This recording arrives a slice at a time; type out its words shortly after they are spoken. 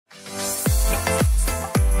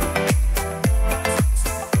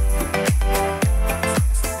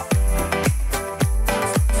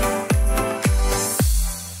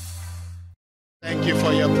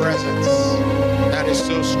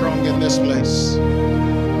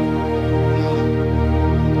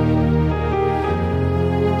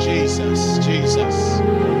Jesus. Jesus, Jesus.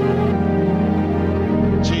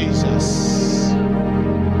 Jesus.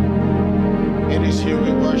 It is you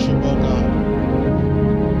we worship, oh God.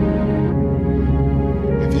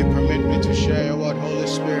 If you permit me to share your word, Holy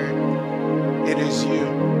Spirit, it is you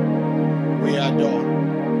we adore.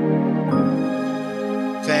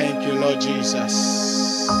 Thank you, Lord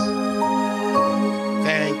Jesus.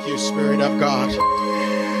 Thank you, Spirit of God.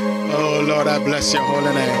 Oh, Lord, I bless your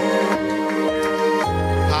holy name.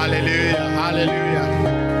 Hallelujah, hallelujah.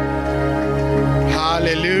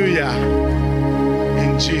 Hallelujah.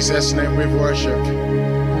 In Jesus' name we worship.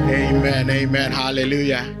 Amen, amen,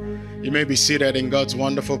 hallelujah. You may be seated in God's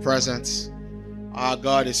wonderful presence. Our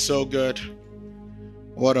God is so good.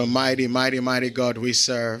 What a mighty, mighty, mighty God we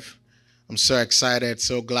serve. I'm so excited,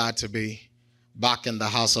 so glad to be back in the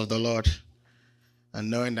house of the Lord and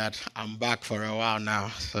knowing that I'm back for a while now.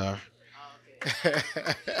 So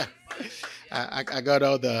I got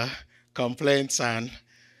all the complaints and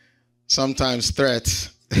sometimes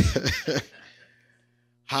threats.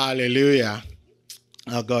 Hallelujah.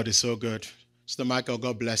 Our God is so good. Mr. Michael,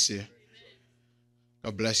 God bless you.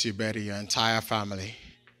 God bless you, Betty, your entire family.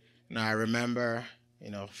 Now, I remember,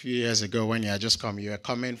 a few years ago when you had just come, you were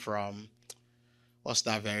coming from, what's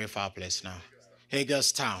that very far place now?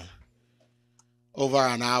 Hagerstown. Over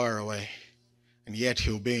an hour away. And yet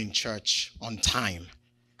he'll be in church on time.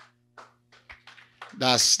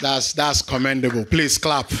 That's commendable. Please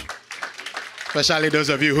clap. Especially those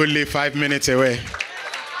of you who live 5 minutes away.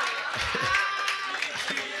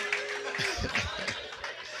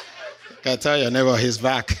 Can tell your neighbor he's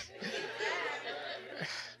back.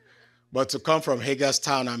 But to come from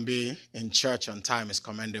Hagerstown and be in church on time is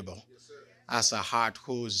commendable. As a heart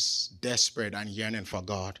who's desperate and yearning for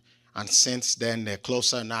God. And since then, they're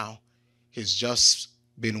closer now. He's just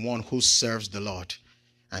been one who serves the Lord.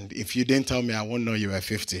 And if you didn't tell me, I won't know you were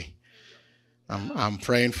 50. I'm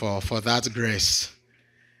praying for that grace.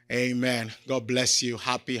 Amen. God bless you.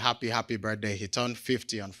 Happy, happy, happy birthday. He turned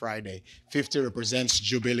 50 on Friday. 50 represents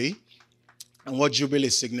Jubilee. And what Jubilee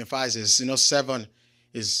signifies is, 7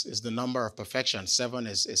 is the number of perfection. 7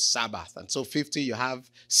 is Sabbath. And so 50, you have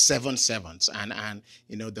 7 sevens. And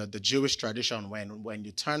the Jewish tradition, when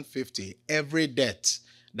you turn 50, every debt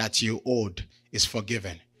that you owed is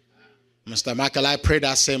forgiven. Mr. Michael, I pray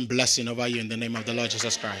that same blessing over you in the name of the Lord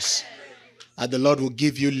Jesus Christ. That the Lord will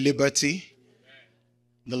give you liberty.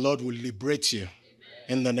 The Lord will liberate you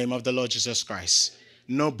in the name of the Lord Jesus Christ.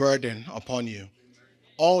 No burden upon you.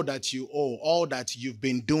 All that you owe, all that you've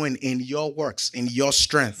been doing in your works, in your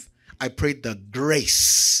strength, I pray the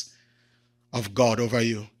grace of God over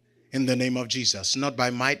you in the name of Jesus. Not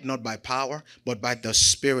by might, not by power, but by the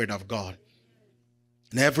Spirit of God.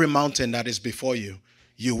 And every mountain that is before you,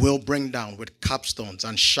 you will bring down with capstones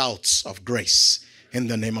and shouts of grace in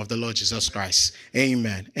the name of the Lord Jesus Christ.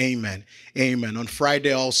 Amen, amen, amen. On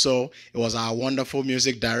Friday also, it was our wonderful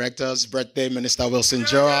music director's birthday, Minister Wilson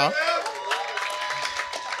Joel.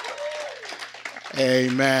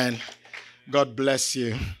 Amen. God bless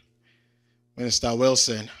you, Minister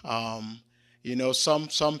Wilson.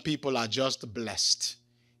 Some people are just blessed.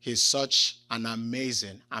 He's such an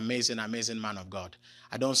amazing, amazing, amazing man of God.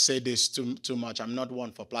 I don't say this too much. I'm not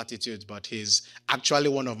one for platitudes, but he's actually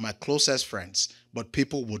one of my closest friends. But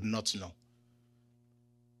people would not know.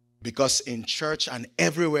 Because in church and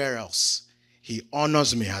everywhere else, he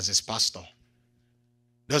honors me as his pastor.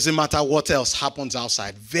 Doesn't matter what else happens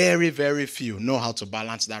outside. Very, very few know how to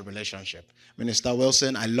balance that relationship. Minister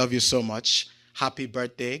Wilson, I love you so much. Happy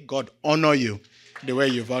birthday. God honor you the way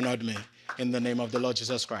you've honored me in the name of the Lord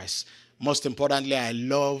Jesus Christ. Most importantly, I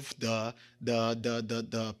love the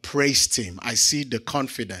praise team. I see the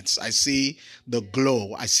confidence. I see the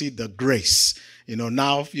glow. I see the grace.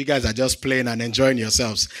 Now you guys are just playing and enjoying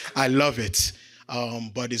yourselves. I love it.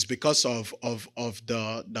 But it's because of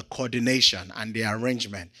the coordination and the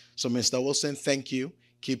arrangement. So, Mr. Wilson, thank you.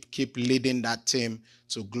 Keep leading that team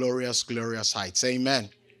to glorious, glorious heights. Amen.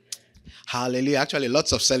 Hallelujah. Actually,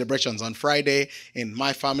 lots of celebrations. On Friday, in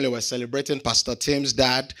my family, we're celebrating Pastor Tim's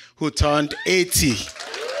dad, who turned 80.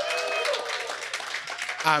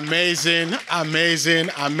 Amazing, amazing,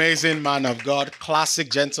 amazing man of God.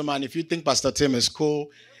 Classic gentleman. If you think Pastor Tim is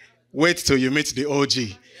cool, wait till you meet the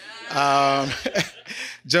OG.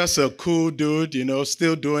 Just a cool dude,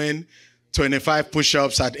 still doing 25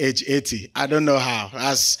 push-ups at age 80. I don't know how.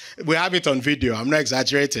 We have it on video. I'm not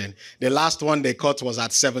exaggerating. The last one they caught was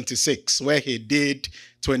at 76, where he did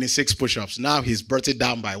 26 push-ups. Now he's brought it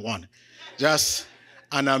down by 1. Just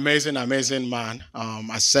An amazing, amazing man.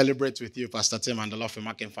 I celebrate with you, Pastor Tim, and the Love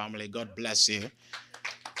Makin family. God bless you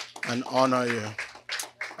and honor you.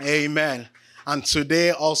 Amen. And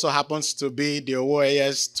today also happens to be the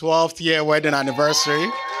Owoye's 12th year wedding anniversary.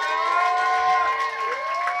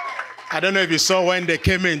 I don't know if you saw when they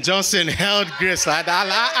came in, Johnson held Grace like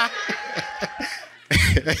that.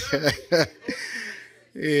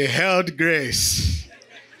 He held Grace.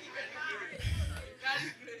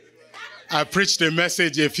 I preached a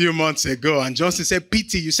message a few months ago, and Johnson said,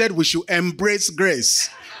 Pete, you said we should embrace grace.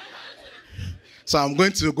 So I'm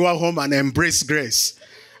going to go home and embrace grace.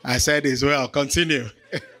 I said as well, continue.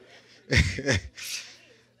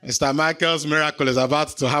 Mr. Michael's miracle is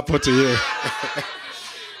about to happen to you.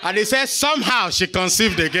 And he said, somehow she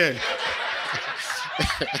conceived again.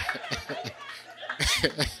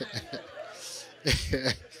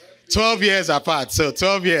 12 years apart. So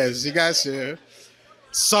 12 years. You guys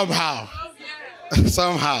somehow.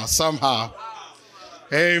 Somehow.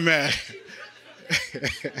 Amen.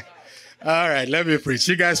 All right, let me preach.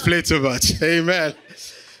 You guys play too much. Amen.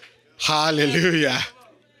 Hallelujah.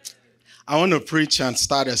 I want to preach and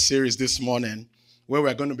start a series this morning where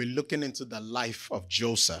we're going to be looking into the life of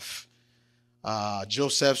Joseph.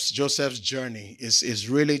 Joseph's journey is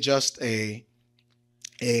really just a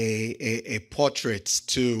portrait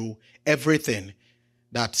to everything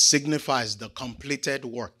that signifies the completed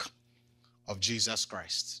work of Jesus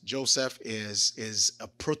Christ. Joseph is a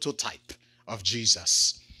prototype of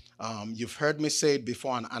Jesus. You've heard me say it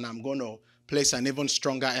before, and I'm going to place an even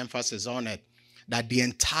stronger emphasis on it, that the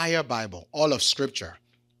entire Bible, all of Scripture,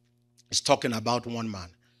 is talking about one man,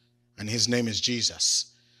 and his name is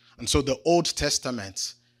Jesus. And so the Old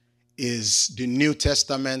Testament is the New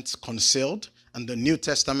Testament concealed, and the New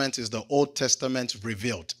Testament is the Old Testament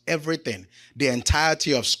revealed. Everything, the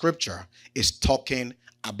entirety of Scripture is talking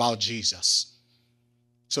about Jesus.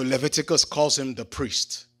 So Leviticus calls him the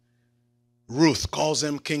priest. Ruth calls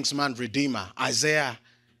him kinsman redeemer. Isaiah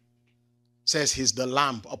says he's the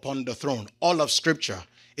lamb upon the throne. All of Scripture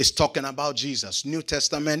is talking about Jesus. New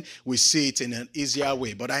Testament, we see it in an easier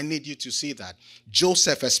way, but I need you to see that.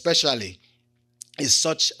 Joseph especially is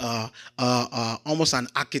such almost an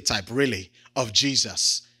archetype, really, of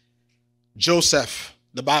Jesus. Joseph,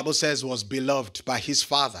 the Bible says, was beloved by his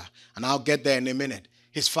father, and I'll get there in a minute.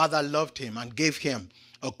 His father loved him and gave him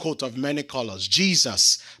a coat of many colors.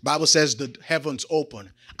 Jesus, Bible says the heavens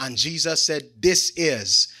opened, and Jesus said, "This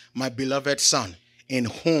is my beloved son, in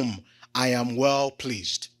whom I am well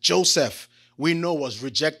pleased." Joseph, we know, was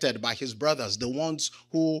rejected by his brothers, the ones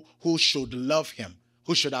who should love him,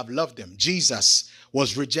 who should have loved him. Jesus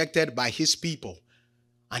was rejected by his people,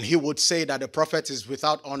 and he would say that the prophet is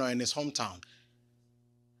without honor in his hometown.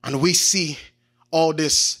 And we see all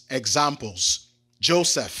these examples.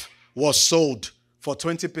 Joseph was sold for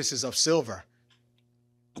 20 pieces of silver.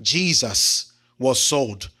 Jesus was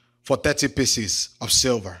sold for 30 pieces of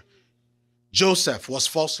silver. Joseph was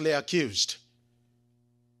falsely accused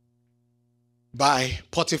by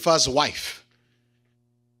Potiphar's wife.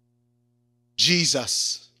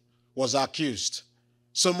 Jesus was accused.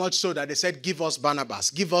 So much so that they said, give us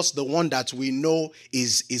Barnabas. Give us the one that we know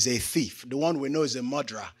is a thief. The one we know is a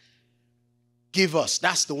murderer. Give us.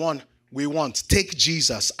 That's the one we want. Take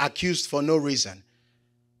Jesus, accused for no reason.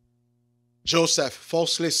 Joseph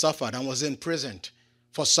falsely suffered and was imprisoned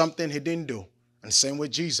for something he didn't do. And same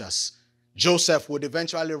with Jesus. Joseph would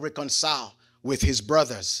eventually reconcile with his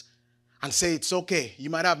brothers and say, it's okay, you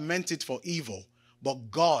might have meant it for evil,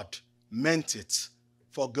 but God meant it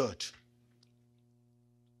for good.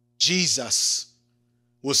 Jesus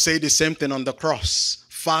will say the same thing on the cross.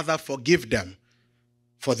 Father, forgive them,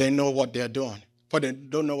 for they know what they're doing. For they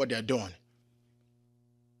don't know what they're doing.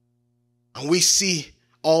 And we see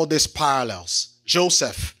all these parallels.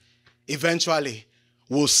 Joseph eventually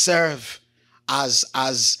will serve as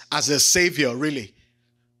a savior, really,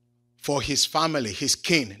 for his family, his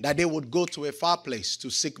kin, that they would go to a far place to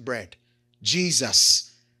seek bread.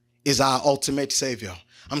 Jesus is our ultimate savior.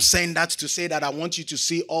 I'm saying that to say that I want you to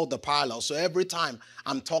see all the parallels. So every time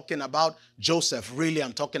I'm talking about Joseph, really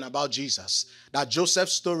I'm talking about Jesus. That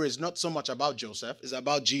Joseph's story is not so much about Joseph, it's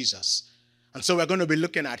about Jesus. And so we're going to be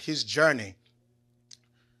looking at his journey,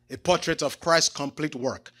 a portrait of Christ's complete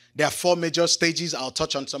work. There are 4 major stages. I'll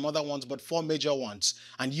touch on some other ones, but 4 major ones.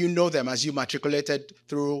 And you know them as you matriculated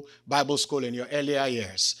through Bible school in your earlier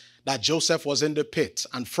years. That Joseph was in the pit,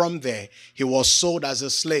 and from there he was sold as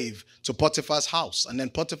a slave to Potiphar's house. And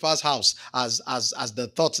then Potiphar's house, as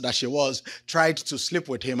the thought that she was, tried to sleep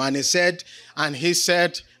with him. And he said,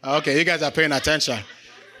 okay, you guys are paying attention.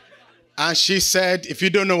 And she said, if you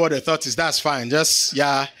don't know what the thought is, that's fine. Just,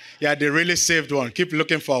 yeah, they really saved one. Keep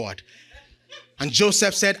looking forward. And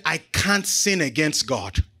Joseph said, I can't sin against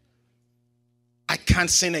God. I can't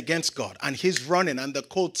sin against God. And he's running, and the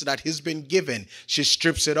coat that he's been given, she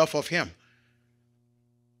strips it off of him.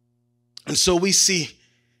 And so we see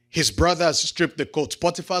his brothers strip the coat.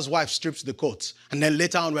 Potiphar's wife strips the coat. And then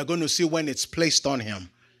later on, we're going to see when it's placed on him.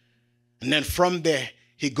 And then from there,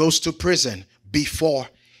 he goes to prison before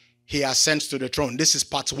he ascends to the throne. This is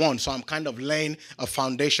part one, so I'm kind of laying a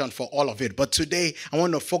foundation for all of it. But today, I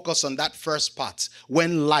want to focus on that first part,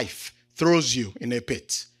 when life throws you in a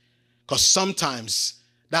pit. Because sometimes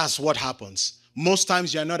that's what happens. Most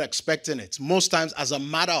times you're not expecting it. Most times, as a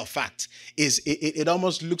matter of fact, it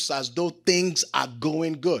almost looks as though things are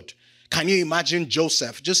going good. Can you imagine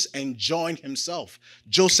Joseph just enjoying himself?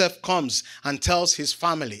 Joseph comes and tells his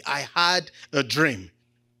family, I had a dream.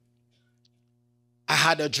 I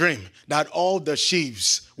had a dream that all the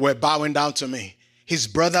sheaves were bowing down to me. His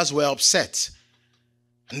brothers were upset,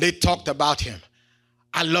 and they talked about him.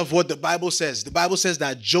 I love what the Bible says. The Bible says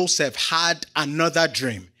that Joseph had another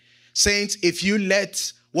dream. Saints, if you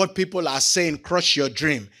let what people are saying crush your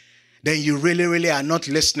dream, then you really, really are not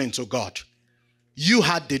listening to God. You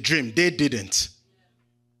had the dream. They didn't.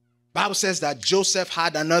 Bible says that Joseph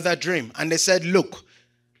had another dream. And they said, look,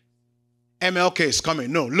 MLK is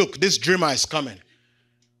coming. No, look, this dreamer is coming.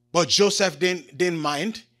 But Joseph didn't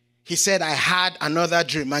mind. He said, I had another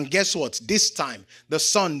dream. And guess what? This time, the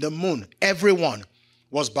sun, the moon, everyone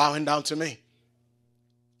was bowing down to me.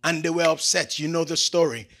 And they were upset. You know the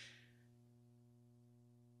story.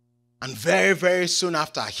 And very, very soon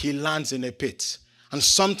after, he lands in a pit. And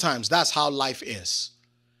sometimes that's how life is.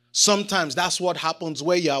 Sometimes that's what happens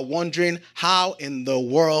where you are wondering, how in the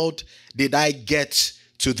world did I get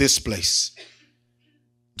to this place?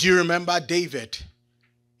 Do you remember David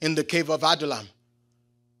in the cave of Adullam?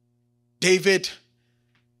 David,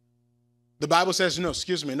 the Bible says, no,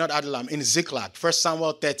 excuse me, not Adullam, in Ziklag, 1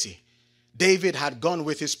 Samuel 30. David had gone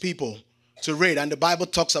with his people to raid, and the Bible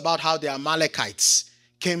talks about how the Amalekites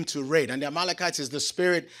came to raid. And the Amalekites is the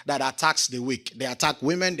spirit that attacks the weak. They attack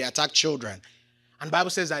women, they attack children. And the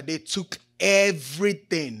Bible says that they took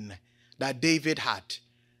everything that David had.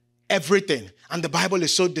 Everything. And the Bible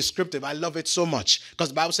is so descriptive. I love it so much. Because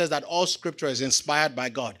the Bible says that all scripture is inspired by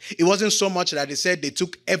God. It wasn't so much that it said they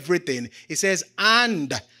took everything. It says,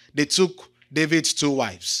 and they took David's 2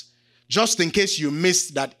 wives. Just in case you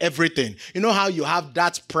missed that everything. You know how you have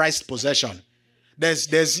that prized possession?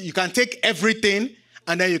 You can take everything,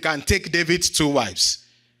 and then you can take David's 2 wives.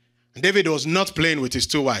 David was not playing with his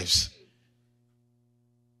 2 wives.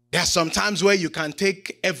 There are some times where you can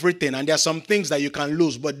take everything, and there are some things that you can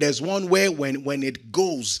lose. But there's one where when it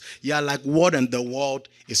goes, you're like, what in the world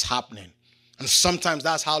is happening? And sometimes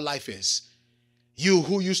that's how life is. You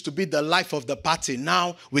who used to be the life of the party,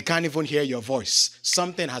 now we can't even hear your voice.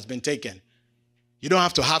 Something has been taken. You don't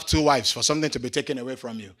have to have 2 wives for something to be taken away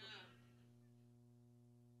from you.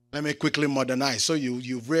 Let me quickly modernize so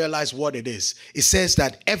you realize what it is. It says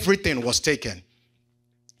that everything was taken.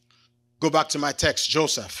 Go back to my text,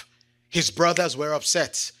 Joseph. His brothers were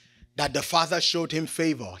upset that the father showed him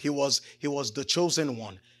favor. He was the chosen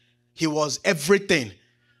one. He was everything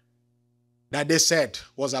that they said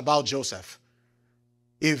was about Joseph.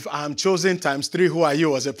 If I'm chosen times 3, who are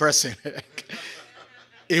you as a person?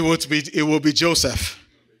 It will be Joseph.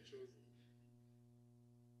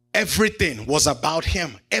 Everything was about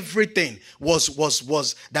him. Everything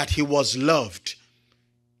was that he was loved.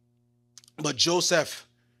 But Joseph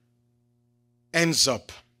ends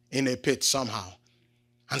up in a pit somehow.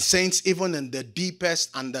 And saints, even in the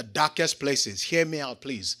deepest and the darkest places, hear me out,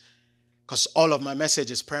 please. Because all of my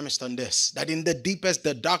message is premised on this. That in the deepest,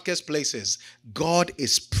 the darkest places, God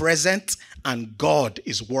is present and God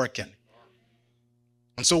is working.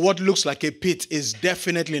 And so what looks like a pit is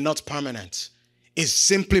definitely not permanent. It's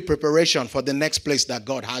simply preparation for the next place that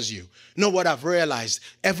God has you. You know what I've realized?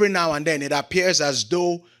 Every now and then it appears as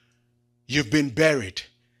though you've been buried.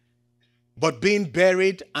 But being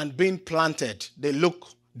buried and being planted, they look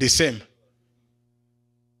the same.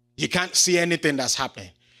 You can't see anything that's happening.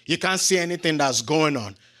 You can't see anything that's going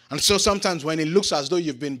on. And so sometimes when it looks as though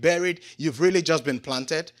you've been buried, you've really just been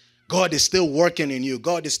planted. God is still working in you.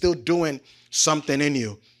 God is still doing something in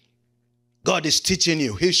you. God is teaching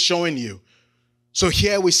you. He's showing you. So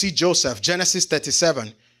here we see Joseph, Genesis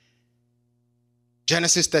 37.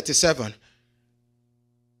 Genesis 37.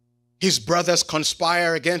 His brothers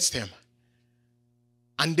conspire against him.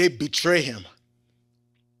 And they betray him.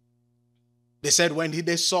 They said when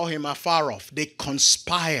they saw him afar off, they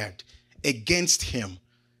conspired against him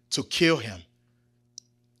to kill him.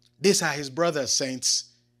 These are his brothers, saints.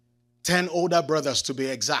 10 older brothers to be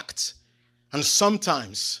exact. And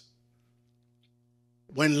sometimes,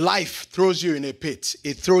 when life throws you in a pit,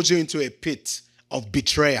 it throws you into a pit of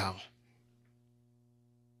betrayal.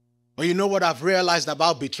 But you know what I've realized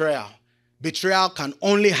about betrayal? Betrayal can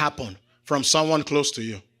only happen from someone close to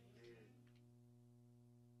you.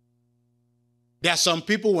 There are some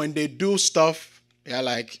people, when they do stuff, they're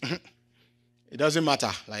like, it doesn't matter.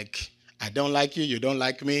 Like, I don't like you, you don't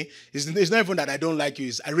like me. It's not even that I don't like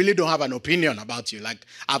you. I really don't have an opinion about you. Like,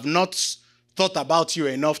 I've not thought about you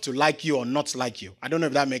enough to like you or not like you. I don't know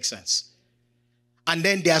if that makes sense. And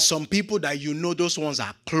then there are some people that you know, those ones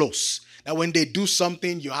are close. That when they do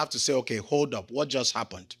something, you have to say, okay, hold up. What just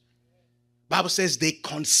happened? Bible says they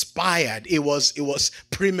conspired. It was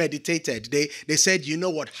premeditated. They said, you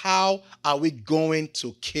know what? How are we going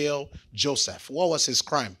to kill Joseph? What was his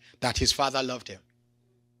crime? That his father loved him.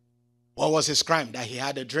 What was his crime? That he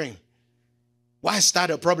had a dream. Why is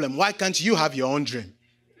that a problem? Why can't you have your own dream?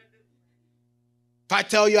 If I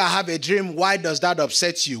tell you I have a dream, why does that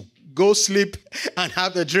upset you? Go sleep and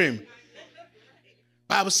have a dream.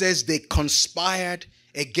 Bible says they conspired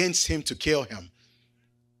against him to kill him.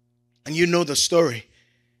 And you know the story.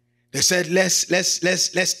 They said,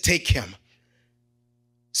 let's take him.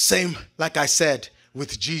 Same, like I said,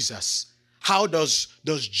 with Jesus. How does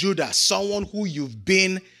Judas, someone who you've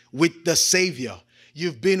been with the Savior,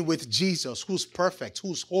 you've been with Jesus, who's perfect,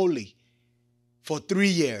 who's holy, for 3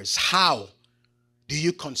 years, how do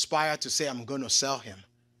you conspire to say, I'm going to sell him?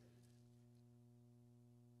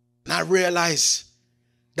 And I realize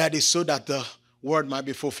that is so that the word might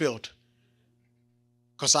be fulfilled.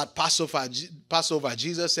 Because at Passover,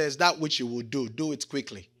 Jesus says, that which you will do it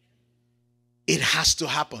quickly. It has to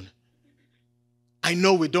happen. I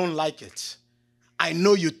know we don't like it. I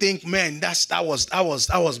know you think, man, that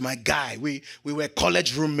was my guy. We were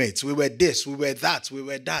college roommates. We were this, we were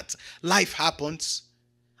that. Life happens.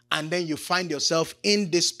 And then you find yourself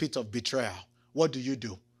in this pit of betrayal. What do?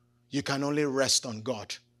 You can only rest on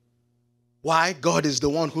God. Why? God is the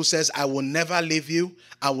one who says, I will never leave you.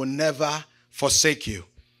 I will never forsake you.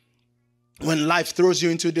 When life throws you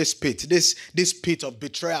into this pit, this pit of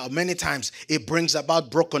betrayal, many times it brings about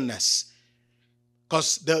brokenness.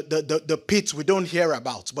 Because the pit we don't hear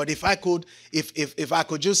about. But if I could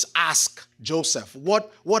just ask Joseph,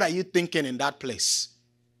 what are you thinking in that place?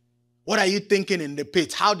 What are you thinking in the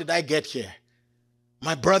pit? How did I get here?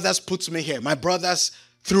 My brothers put me here. My brothers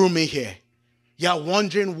threw me here. You're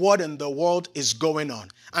wondering what in the world is going on.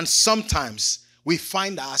 And sometimes we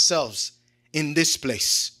find ourselves in this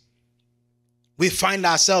place. We find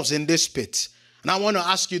ourselves in this pit. And I want to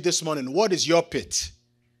ask you this morning, what is your pit?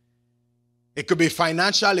 It could be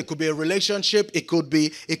financial, it could be a relationship, it could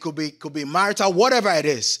be marital, whatever it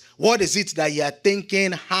is. What is it that you're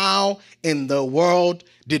thinking, how in the world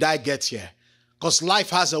did I get here? Because life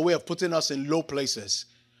has a way of putting us in low places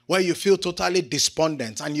where you feel totally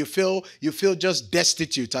despondent and you feel just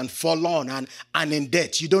destitute and forlorn and in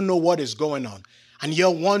debt. You don't know what is going on. And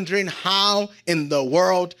you're wondering, how in the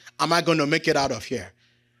world am I going to make it out of here?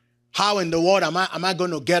 How in the world am I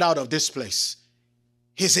going to get out of this place?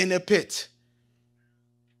 He's in a pit.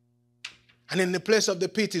 And in the place of the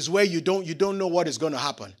pit is where you don't know what is going to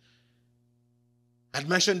happen. I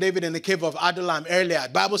mentioned David in the cave of Adullam earlier. The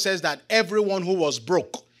Bible says that everyone who was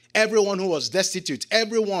broke, everyone who was destitute,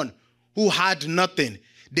 everyone who had nothing,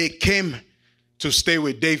 they came to stay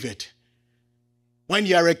with David. When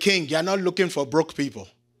you're a king, you're not looking for broke people.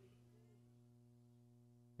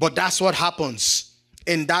 But that's what happens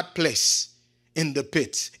in that place, in the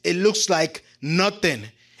pit. It looks like nothing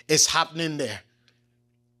is happening there.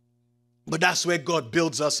 But that's where God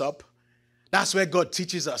builds us up. That's where God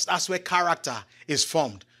teaches us. That's where character is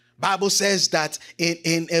formed. Bible says that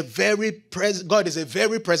God is a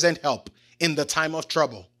very present help in the time of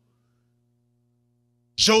trouble.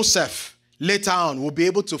 Joseph, later on, will be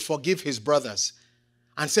able to forgive his brothers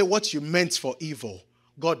and say, what you meant for evil,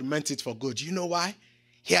 God meant it for good. You know why?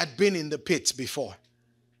 He had been in the pit before.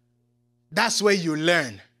 That's where you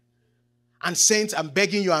learn. And saints, I'm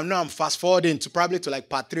begging you, I know I'm fast forwarding to probably to like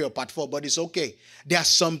part 3 or part 4, but it's okay. There are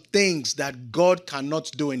some things that God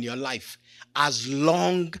cannot do in your life as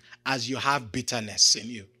long as you have bitterness in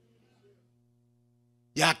you.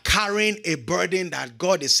 You are carrying a burden that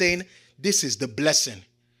God is saying, this is the blessing.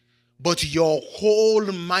 But your whole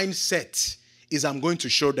mindset is, I'm going to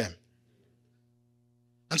show them.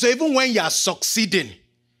 And so even when you are succeeding,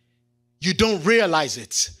 you don't realize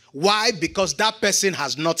it. Why? Because that person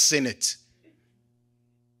has not seen it.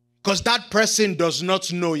 Because that person does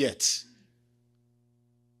not know yet.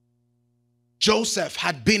 Joseph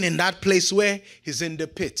had been in that place where he's in the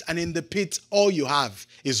pit. And in the pit, all you have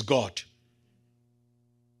is God.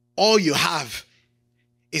 All you have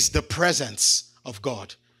is the presence of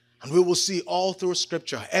God. And we will see all through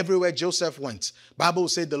Scripture, everywhere Joseph went, Bible will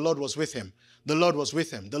say the Lord was with him. The Lord was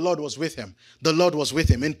with him. The Lord was with him. The Lord was with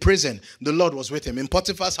him. In prison, the Lord was with him. In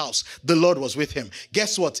Potiphar's house, the Lord was with him.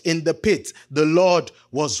 Guess what? In the pit, the Lord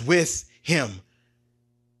was with him.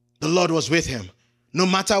 The Lord was with him. No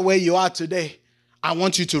matter where you are today, I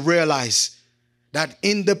want you to realize that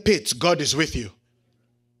in the pit, God is with you.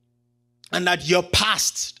 And that your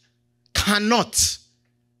past cannot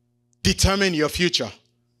determine your future.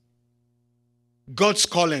 God's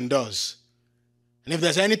calling does. And if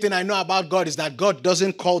there's anything I know about God is that God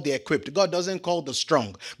doesn't call the equipped. God doesn't call the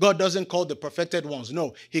strong. God doesn't call the perfected ones.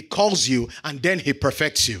 No, he calls you and then he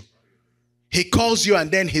perfects you. He calls you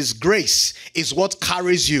and then his grace is what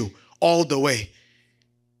carries you all the way.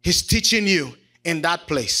 He's teaching you in that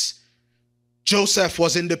place. Joseph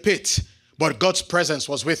was in the pit, but God's presence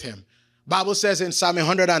was with him. Bible says in Psalm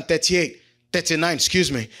 39,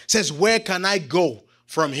 says, where can I go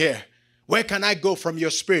from here? Where can I go from your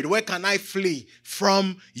spirit? Where can I flee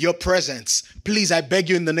from your presence? Please, I beg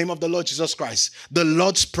you in the name of the Lord Jesus Christ. The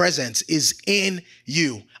Lord's presence is in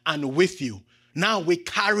you and with you. Now we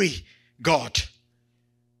carry God.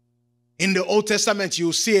 In the Old Testament,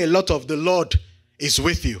 you see a lot of the Lord is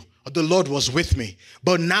with you. Or the Lord was with me.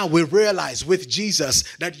 But now we realize with Jesus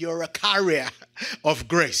that you're a carrier of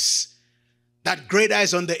grace. That greater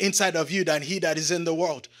is on the inside of you than he that is in the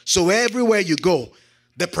world. So everywhere you go,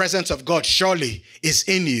 the presence of God surely is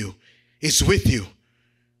in you, is with you.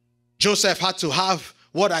 Joseph had to have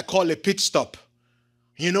what I call a pit stop.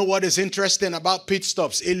 You know what is interesting about pit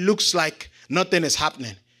stops? It looks like nothing is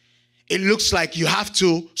happening. It looks like you have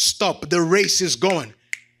to stop. The race is going.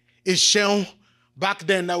 It's shown back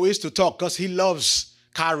then that we used to talk because he loves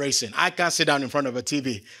car racing. I can't sit down in front of a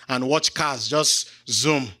TV and watch cars just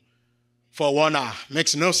zoom for 1 hour.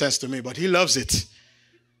 Makes no sense to me, but he loves it.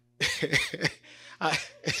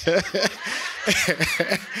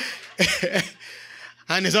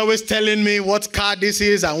 And he's always telling me what car this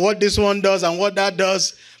is and what this one does and what that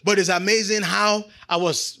does. But it's amazing how I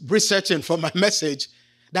was researching for my message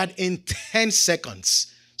that in 10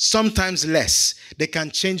 seconds, sometimes less, they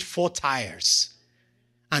can change 4 tires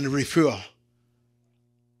and refuel.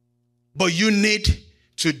 But you need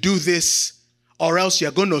to do this or else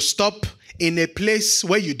you're going to stop in a place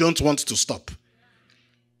where you don't want to stop.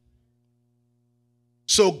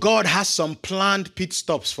 So God has some planned pit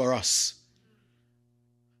stops for us.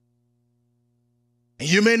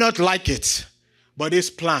 You may not like it, but it's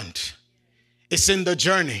planned. It's in the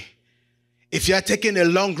journey. If you're taking a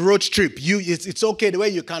long road trip, it's okay the way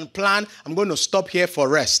you can plan. I'm going to stop here for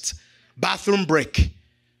rest. Bathroom break.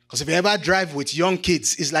 Because if you ever drive with young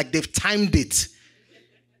kids, it's like they've timed it.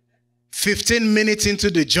 15 minutes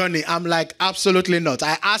into the journey, I'm like, absolutely not.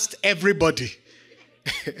 I asked everybody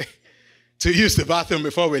to use the bathroom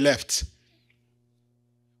before we left.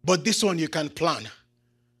 But this one you can plan.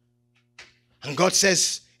 And God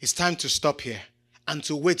says, it's time to stop here and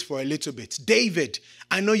to wait for a little bit. David,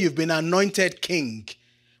 I know you've been anointed king,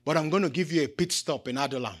 but I'm going to give you a pit stop in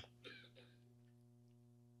Adullam.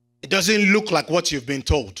 It doesn't look like what you've been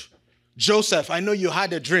told. Joseph, I know you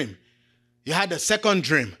had a dream. You had a second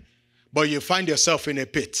dream, but you find yourself in a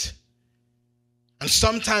pit. And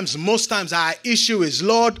sometimes, most times, our issue is,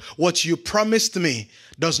 Lord, what you promised me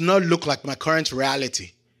does not look like my current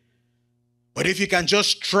reality. But if you can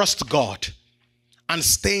just trust God and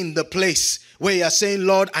stay in the place where you're saying,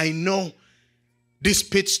 Lord, I know this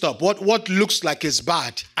pit stop, what looks like is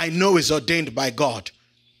bad, I know is ordained by God.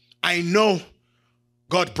 I know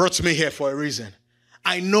God brought me here for a reason.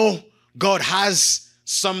 I know God has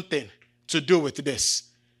something to do with this.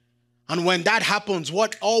 And when that happens,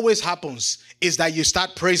 what always happens is that you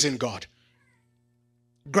start praising God.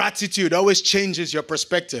 Gratitude always changes your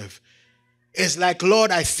perspective. It's like,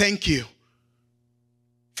 Lord, I thank you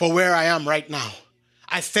for where I am right now.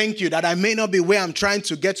 I thank you that I may not be where I'm trying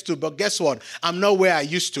to get to, but guess what? I'm not where I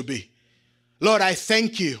used to be. Lord, I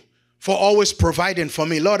thank you for always providing for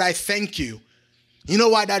me. Lord, I thank you. You know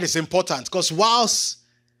why that is important? Because whilst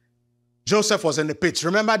Joseph was in the pit,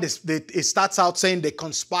 remember this, it starts out saying they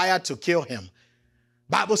conspired to kill him.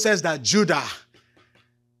 Bible says that Judah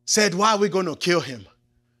said, why are we going to kill him?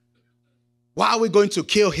 Why are we going to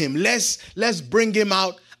kill him? Let's bring him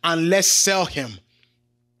out and let's sell him.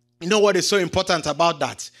 You know what is so important about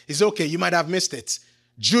that? It's okay, you might have missed it.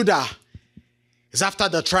 Judah is after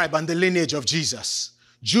the tribe and the lineage of Jesus.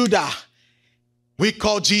 Judah, we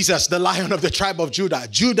call Jesus the Lion of the tribe of Judah.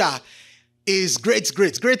 Judah is great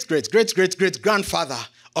grandfather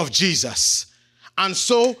of Jesus. And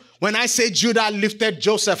so when I say Judah lifted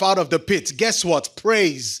Joseph out of the pit, guess what?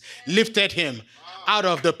 Praise lifted him out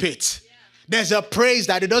of the pit. There's a praise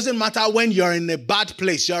that it doesn't matter when you're in a bad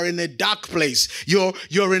place, you're in a dark place,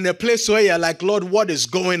 you're in a place where you're like, Lord, what is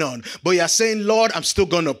going on? But you're saying, Lord, I'm still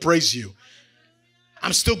going to praise you.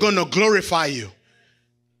 I'm still going to glorify you.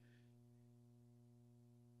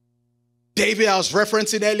 David, I was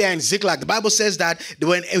referencing earlier in Ziklag, the Bible says that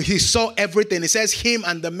when he saw everything, it says him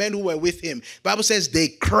and the men who were with him. The Bible says they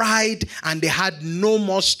cried and they had no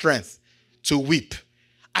more strength to weep.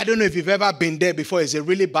 I don't know if you've ever been there before. It's a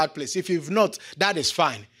really bad place. If you've not, that is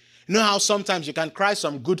fine. You know how sometimes you can cry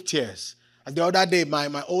some good tears. Like the other day,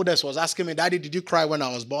 my oldest was asking me, Daddy, did you cry when I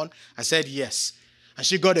was born? I said, yes. And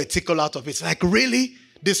she got a tickle out of it. It's like, really?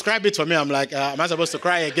 Describe it for me. I'm like, am I supposed to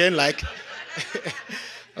cry again? Like,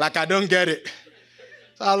 like I don't get it.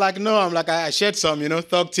 So I'm like, no. I'm like, I shed some,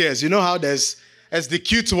 thug tears. You know how there's the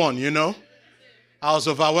cute one, I was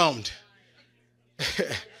overwhelmed.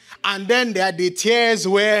 And then there are the tears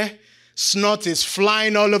where snot is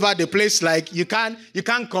flying all over the place. Like you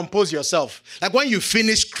can't compose yourself. Like when you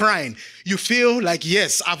finish crying, you feel like,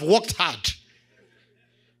 yes, I've worked hard.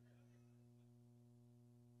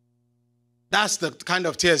 That's the kind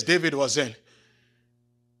of tears David was in.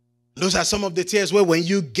 Those are some of the tears where when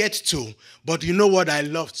you get to, but you know what I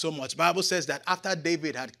loved so much? The Bible says that after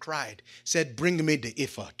David had cried, said, bring me the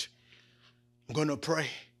ephod. I'm going to pray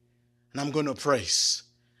and I'm going to praise.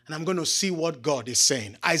 And I'm going to see what God is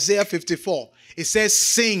saying. Isaiah 54, it says,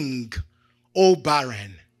 sing, O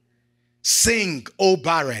barren. Sing, O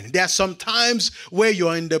barren. There are some times where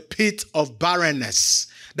you're in the pit of barrenness,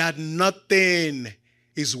 that nothing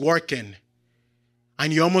is working.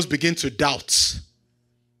 And you almost begin to doubt.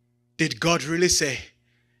 Did God really say?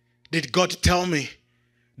 Did God tell me?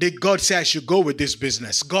 Did God say I should go with this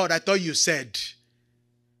business? God, I thought you said.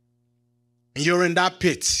 And you're in that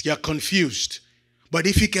pit. You're confused. But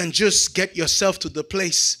if you can just get yourself to the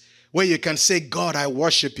place where you can say, God, I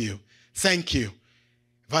worship you. Thank you.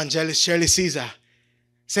 Evangelist Shirley Caesar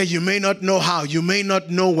said, you may not know how, you may not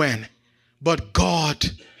know when, but God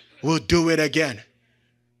will do it again.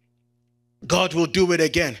 God will do it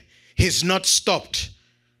again. He's not stopped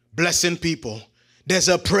blessing people. There's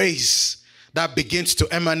a praise that begins to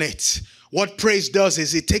emanate. What praise does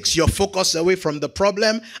is it takes your focus away from the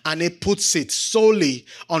problem and it puts it solely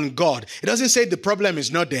on God. It doesn't say the problem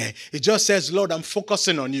is not there. It just says, Lord, I'm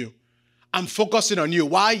focusing on you. I'm focusing on you.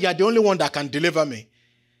 Why? You're the only one that can deliver me.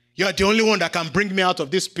 You're the only one that can bring me out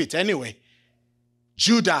of this pit anyway.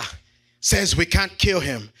 Judah says we can't kill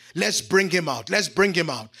him. Let's bring him out. Let's bring him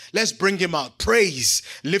out. Let's bring him out. Praise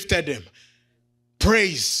lifted him.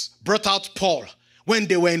 Praise brought out Paul when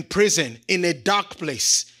they were in prison in a dark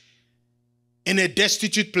place. In a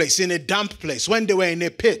destitute place, in a damp place, when they were in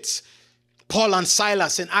a pit. Paul and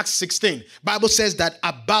Silas in Acts 16, Bible says that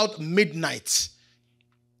about midnight,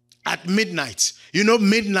 at midnight,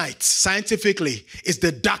 midnight scientifically is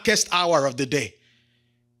the darkest hour of the day.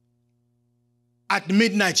 At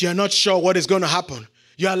midnight, you're not sure what is going to happen.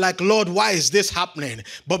 You're like, Lord, why is this happening?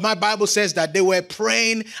 But my Bible says that they were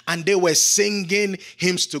praying and they were singing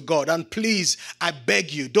hymns to God. And please, I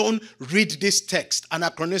beg you, don't read this text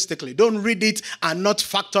anachronistically. Don't read it and not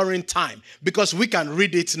factor in time, because we can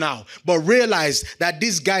read it now. But realize that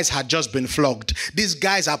these guys had just been flogged. These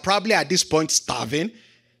guys are probably at this point starving.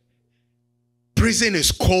 Prison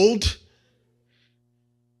is cold.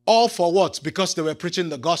 All for what? Because they were preaching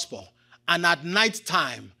the gospel. And at night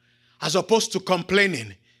time, as opposed to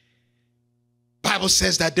complaining, Bible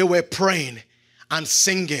says that they were praying and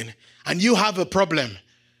singing. And you have a problem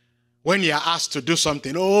when you're asked to do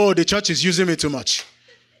something. Oh, the church is using me too much.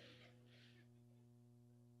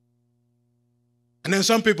 And then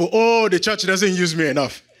some people, oh, the church doesn't use me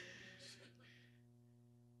enough.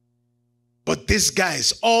 But these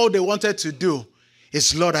guys, all they wanted to do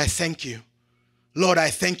is, Lord, I thank you. Lord, I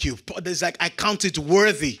thank you. There's like, I count it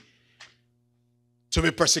worthy to be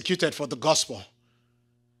persecuted for the gospel.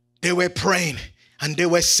 They were praying and they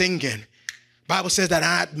were singing. Bible says that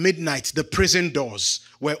at midnight, the prison doors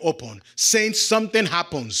were open. Saying something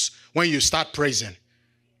happens when you start praising.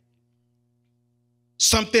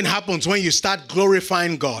 Something happens when you start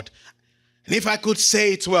glorifying God. And if I could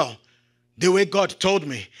say it well, the way God told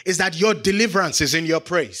me, is that your deliverance is in your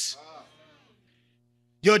praise.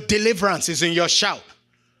 Your deliverance is in your shout.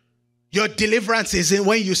 Your deliverance is in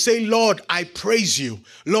when you say, Lord, I praise you.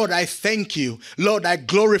 Lord, I thank you. Lord, I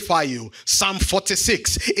glorify you. Psalm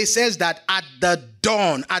 46, it says that at the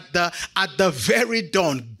dawn, at the very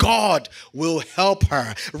dawn, God will help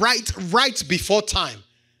her. Right before time.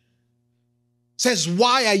 Says,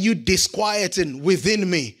 why are you disquieting within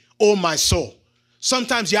me, O my soul?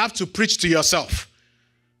 Sometimes you have to preach to yourself.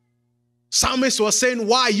 Psalmist was saying,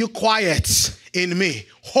 why are you quiet in me?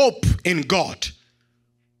 Hope in God.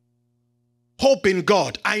 Hope in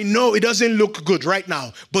God. I know it doesn't look good right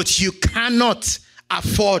now, but you cannot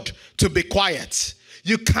afford to be quiet.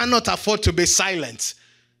 You cannot afford to be silent.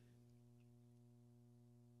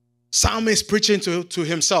 Psalmist preaching to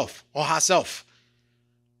himself or herself.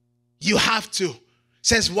 You have to.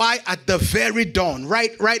 Says, why at the very dawn, right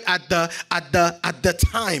at the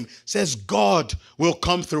time, says God will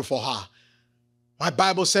come through for her. My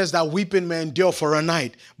Bible says that weeping may endure for a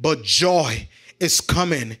night, but joy is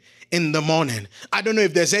coming in the morning. I don't know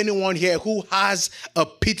if there's anyone here who has a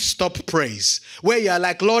pit stop praise, where you're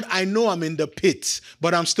like, Lord, I know I'm in the pit,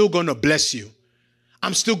 but I'm still going to bless you.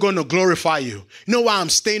 I'm still going to glorify you. You know why I'm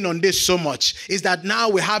staying on this so much? Is that now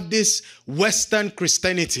we have this Western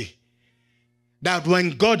Christianity. That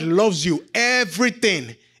when God loves you,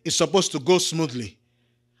 everything is supposed to go smoothly.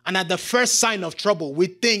 And at the first sign of trouble, we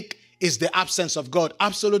think is the absence of God.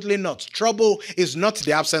 Absolutely not. Trouble is not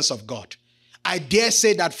the absence of God. I dare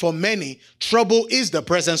say that for many, trouble is the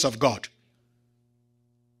presence of God.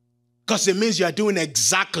 Because it means you are doing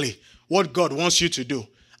exactly what God wants you to do.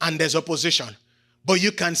 And there's opposition. But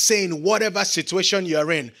you can say in whatever situation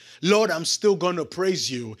you're in, Lord, I'm still going to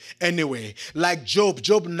praise you anyway. Like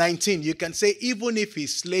Job 19, you can say, even if he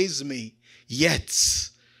slays me, yet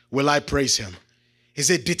will I praise him.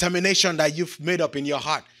 It's a determination that you've made up in your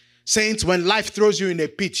heart. Saints, when life throws you in a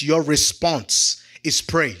pit, your response is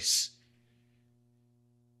praise.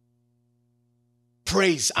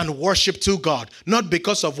 Praise and worship to God, not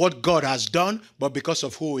because of what God has done, but because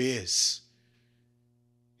of who he is.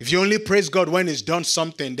 If you only praise God when he's done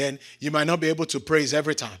something, then you might not be able to praise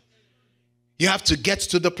every time. You have to get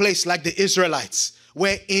to the place like the Israelites,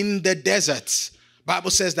 where in the desert, Bible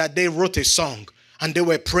says that they wrote a song and they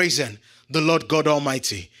were praising the Lord God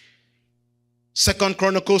Almighty. 2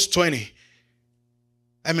 Chronicles 20.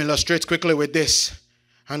 Let me illustrate quickly with this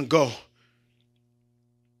and go.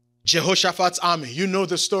 Jehoshaphat's army, you know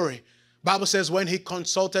the story. Bible says when he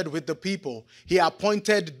consulted with the people, he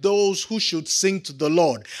appointed those who should sing to the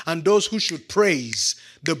Lord and those who should praise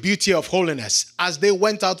the beauty of holiness as they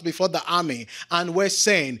went out before the army and were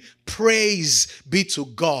saying, praise be to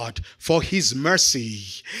God for his mercy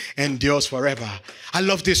endures forever. I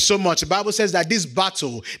love this so much. The Bible says that this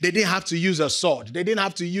battle, they didn't have to use a sword. They didn't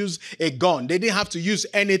have to use a gun. They didn't have to use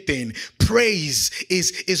anything. Praise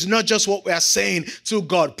is not just what we are saying to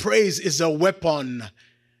God. Praise is a weapon.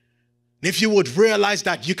 If you would realize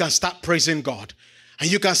that, you can start praising God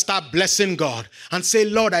and you can start blessing God and say,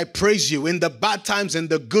 Lord, I praise you in the bad times and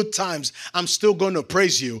the good times. I'm still going to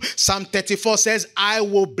praise you. Psalm 34 says, I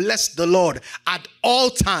will bless the Lord at all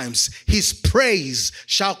times. His praise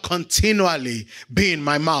shall continually be in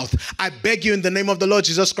my mouth. I beg you in the name of the Lord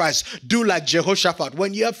Jesus Christ, do like Jehoshaphat.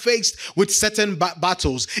 When you're faced with certain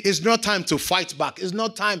battles, it's not time to fight back. It's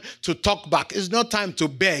not time to talk back. It's not time to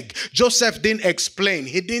beg. Joseph didn't explain.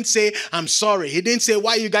 He didn't say, I'm sorry. He didn't say,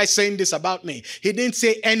 why are you guys saying this about me? He didn't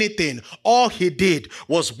say anything. All he did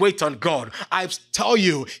was wait on God. I tell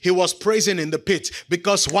you, he was praising in the pit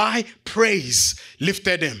because why? Praise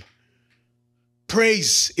lifted him.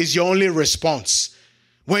 Praise is your only response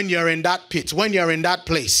when you're in that pit, when you're in that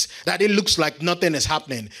place that it looks like nothing is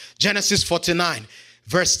happening. Genesis 49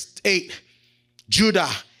 verse 8, Judah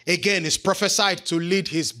again is prophesied to lead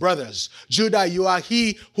his brothers. Judah, you are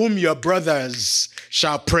he whom your brothers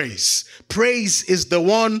shall praise. Praise is the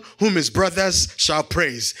one whom his brothers shall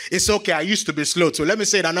praise. It's okay, I used to be slow too. Let me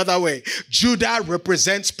say it another way. Judah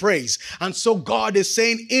represents praise. And so God is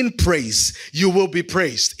saying, in praise, you will be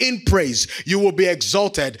praised. In praise, you will be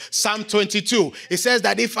exalted. Psalm 22, it says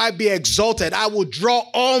that if I be exalted, I will draw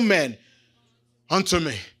all men unto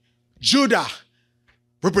me. Judah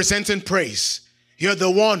representing praise. You're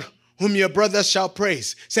the one whom your brothers shall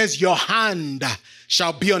praise. It says your hand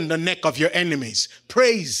shall be on the neck of your enemies.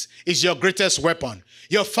 Praise is your greatest weapon.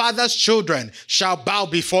 Your father's children shall bow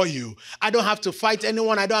before you. I don't have to fight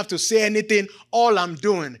anyone. I don't have to say anything. All I'm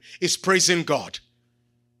doing is praising God.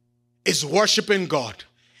 Is worshiping God.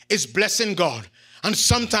 Is blessing God. And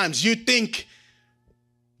sometimes you think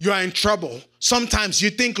you are in trouble. Sometimes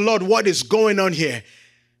you think, Lord, what is going on here?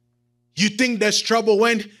 You think there's trouble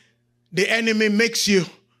when the enemy makes you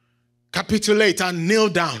capitulate and kneel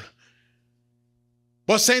down.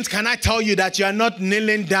 But saints, can I tell you that you are not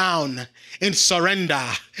kneeling down in surrender.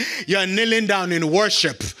 You are kneeling down in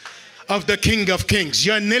worship of the King of Kings.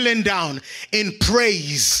 You are kneeling down in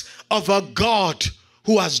praise of a God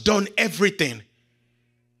who has done everything.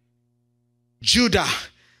 Judah,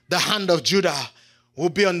 the hand of Judah will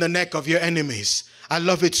be on the neck of your enemies. I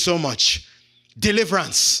love it so much.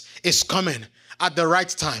 Deliverance is coming at the right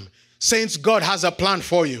time. Saints, God has a plan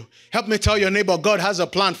for you. Help me tell your neighbor, God has a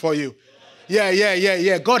plan for you.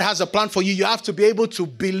 Yeah. God has a plan for you. You have to be able to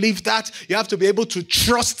believe that. You have to be able to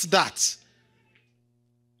trust that.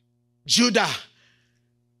 Judah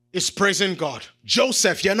is praising God.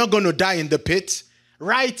 Joseph, you're not going to die in the pit.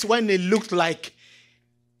 Right when it looked like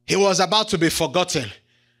he was about to be forgotten,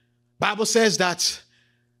 Bible says that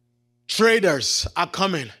traders are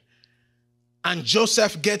coming and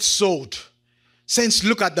Joseph gets sold. Saints,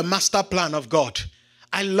 look at the master plan of God.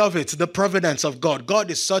 I love it, the providence of God.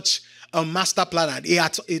 God is such a master planner.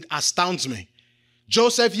 It astounds me.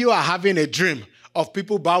 Joseph, you are having a dream of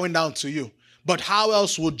people bowing down to you. But how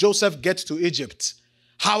else would Joseph get to Egypt?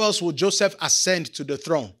 How else would Joseph ascend to the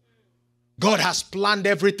throne? God has planned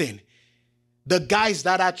everything. The guys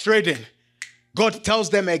that are trading, God tells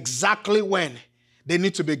them exactly when they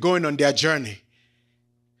need to be going on their journey.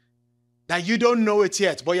 That you don't know it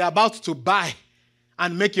yet, but you're about to buy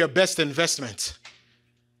and make your best investment.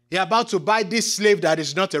 You're about to buy this slave that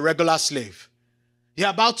is not a regular slave. You're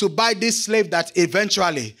about to buy this slave that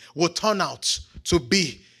eventually will turn out to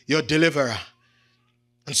be your deliverer.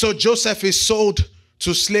 And so Joseph is sold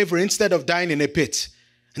to slavery instead of dying in a pit.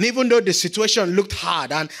 And even though the situation looked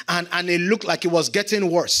hard and it looked like it was getting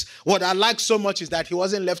worse, what I like so much is that he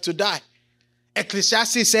wasn't left to die.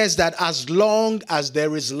 Ecclesiastes says that as long as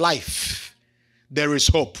there is life, there is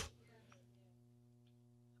hope.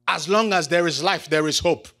 As long as there is life, there is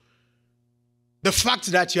hope. The fact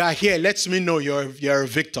that you are here lets me know you're a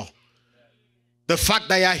victor. The fact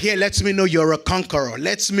that you're here lets me know you're a conqueror.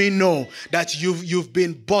 Lets me know that you've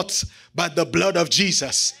been bought by the blood of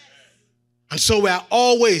Jesus. And so we are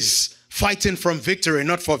always fighting from victory,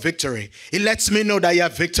 not for victory. It lets me know that you're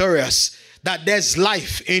victorious, that there's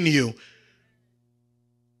life in you.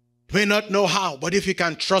 You may not know how, but if you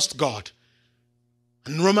can trust God.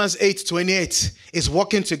 And Romans 8:28 is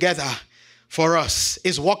working together for us.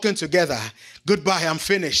 Is working together. Goodbye, I'm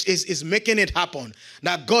finished. Is making it happen.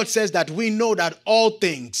 That God says that we know that all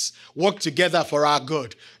things work together for our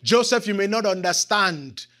good. Joseph, you may not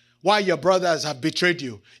understand why your brothers have betrayed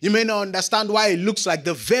you. You may not understand why it looks like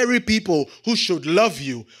the very people who should love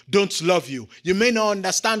you don't love you. You may not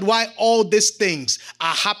understand why all these things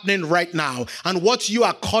are happening right now. And what you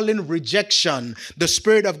are calling rejection, the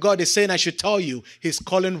Spirit of God is saying, I should tell you, He's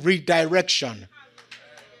calling redirection.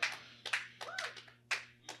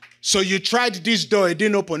 So you tried this door, it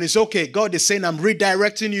didn't open. It's okay. God is saying, I'm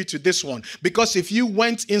redirecting you to this one. Because if you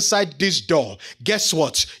went inside this door, guess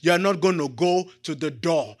what? You're not going to go to the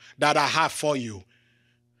door that I have for you.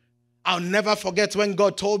 I'll never forget when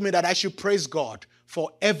God told me that I should praise God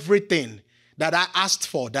for everything that I asked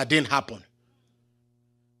for that didn't happen.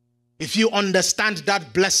 If you understand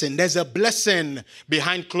that blessing, there's a blessing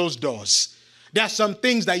behind closed doors. There are some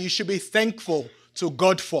things that you should be thankful to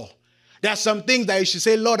God for. There are some things that you should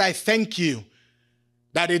say, Lord, I thank you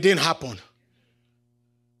that it didn't happen.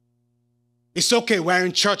 It's okay, we're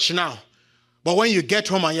in church now. But when you get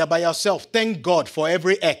home and you're by yourself, thank God for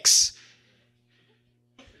every ex.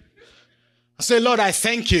 I say, Lord, I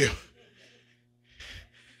thank you.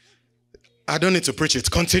 I don't need to preach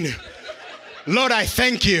it. Continue. Lord, I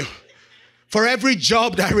thank you for every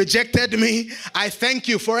job that rejected me. I thank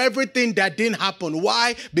you for everything that didn't happen.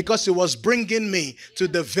 Why? Because it was bringing me to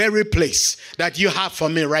the very place that you have for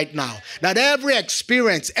me right now. That every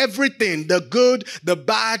experience, everything, the good, the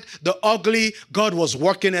bad, the ugly, God was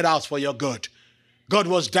working it out for your good. God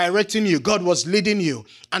was directing you. God was leading you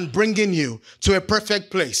and bringing you to a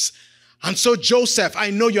perfect place. And so Joseph, I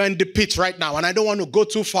know you're in the pit right now, and I don't want to go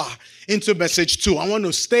too far into message 2. I want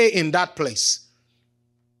to stay in that place.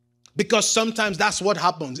 Because sometimes that's what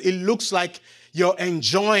happens. It looks like you're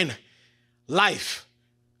enjoying life.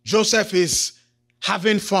 Joseph is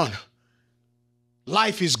having fun.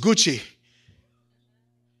 Life is Gucci.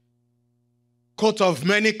 Coat of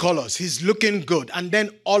many colors. He's looking good. And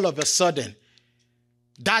then all of a sudden,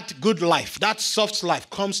 that good life, that soft life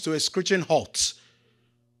comes to a screeching halt.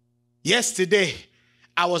 Yesterday,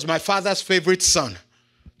 I was my father's favorite son.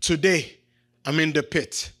 Today, I'm in the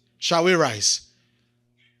pit. Shall we rise?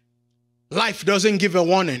 Life doesn't give a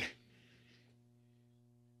warning.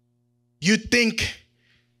 You think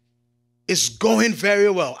it's going very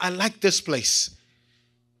well. I like this place.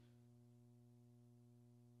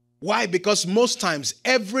 Why? Because most times,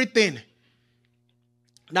 everything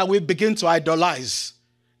that we begin to idolize,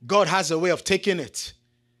 God has a way of taking it.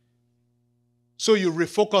 So you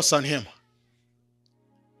refocus on Him.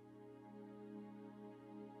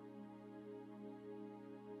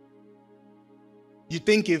 You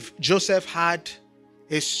think if Joseph had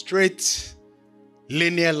a straight,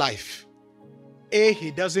 linear life. A,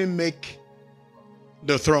 he doesn't make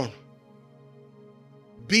the throne.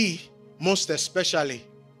 B, most especially,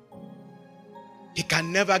 he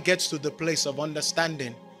can never get to the place of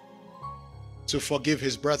understanding to forgive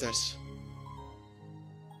his brothers.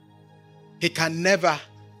 He can never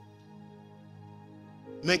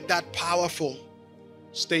make that powerful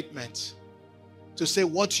statement to say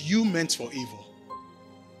what you meant for evil.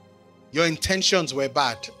 Your intentions were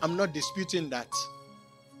bad. I'm not disputing that.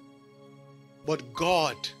 But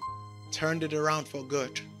God turned it around for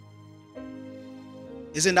good.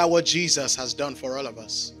 Isn't that what Jesus has done for all of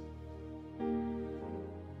us?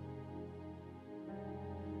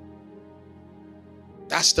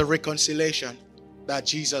 That's the reconciliation that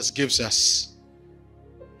Jesus gives us.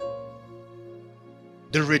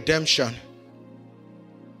 The redemption.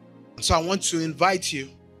 And so I want to invite you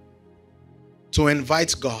to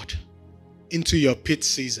invite God into your pit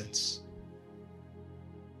seasons.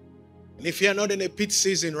 And if you're not in a pit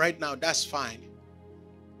season right now, that's fine.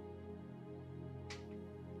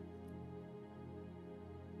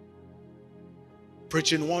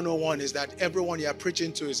 Preaching 101 is that everyone you're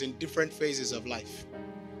preaching to is in different phases of life.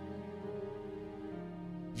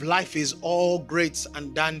 If life is all great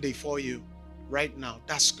and dandy for you right now,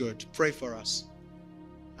 that's good. Pray for us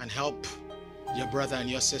and help your brother and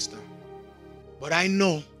your sister. But I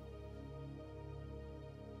know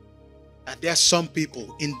that there are some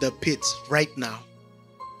people in the pit right now,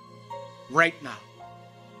 and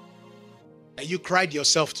you cried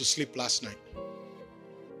yourself to sleep last night.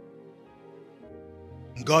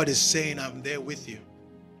 And God is saying, I'm there with you.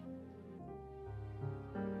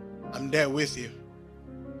 I'm there with you.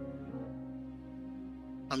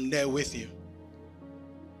 I'm there with you.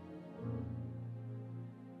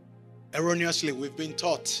 Erroneously, we've been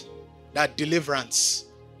taught that deliverance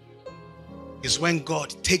is when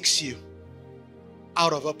God takes you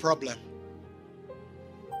out of a problem.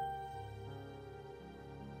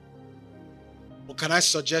 Well, can I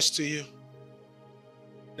suggest to you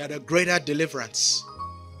that a greater deliverance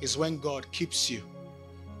is when God keeps you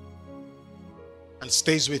and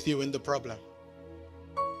stays with you in the problem.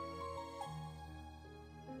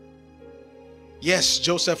 Yes,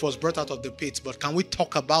 Joseph was brought out of the pit, but can we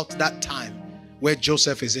talk about that time where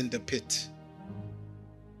Joseph is in the pit?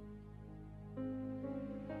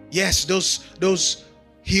 Yes, those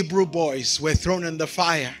Hebrew boys were thrown in the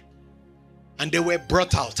fire and they were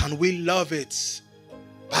brought out, and we love it.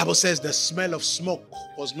 Bible says the smell of smoke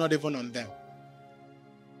was not even on them.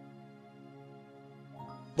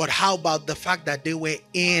 But how about the fact that they were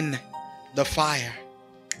in the fire?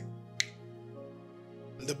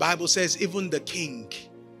 The Bible says even the king,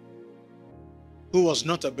 who was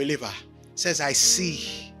not a believer, says, I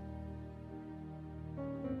see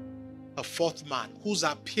a fourth man whose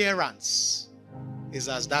appearance is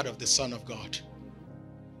as that of the Son of God.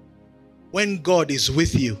 When God is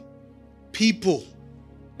with you, people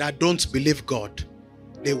that don't believe God,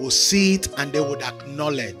 they will see it and they would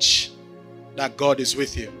acknowledge that God is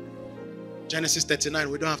with you. Genesis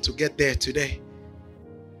 39, we don't have to get there today.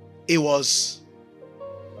 It was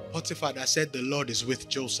Potiphar that said the Lord is with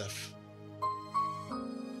Joseph.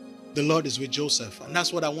 The Lord is with Joseph. And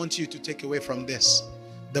that's what I want you to take away from this.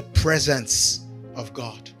 The presence of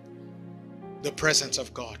God. The presence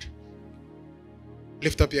of God.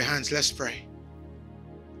 Lift up your hands. Let's pray.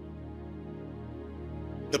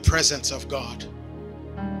 The presence of God.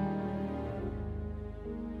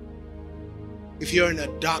 If you're in a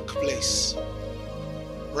dark place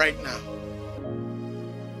right now,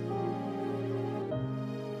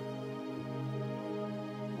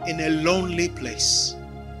 in a lonely place,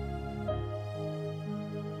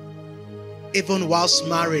 even whilst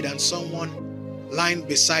married and someone lying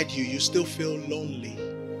beside you, you still feel lonely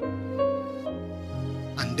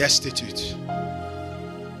and destitute.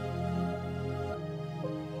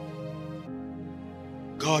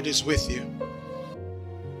 God is with you.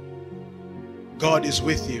 God is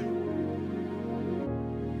with you.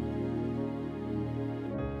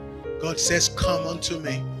 God says, come unto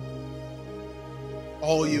me,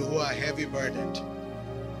 all you who are heavy burdened.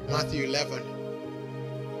 Matthew 11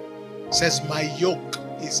 says, my yoke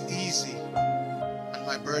is easy and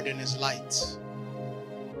my burden is light.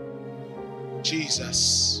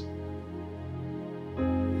 Jesus.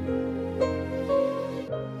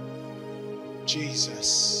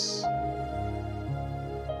 Jesus.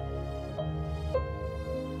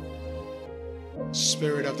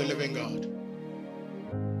 Spirit of the living God.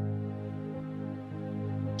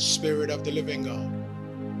 Spirit of the living God.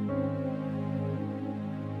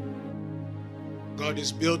 God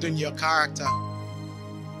is building your character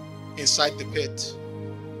inside the pit.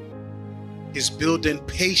 He's building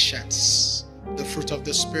patience, the fruit of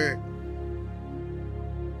the Spirit.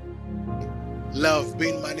 Love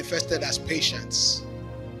being manifested as patience.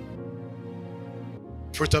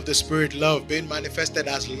 Fruit of the Spirit, love being manifested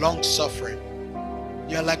as long suffering.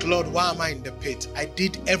 You're like, Lord, why am I in the pit? I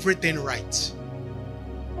did everything right.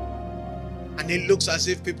 And it looks as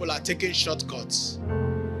if people are taking shortcuts.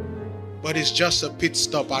 But it's just a pit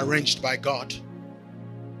stop arranged by God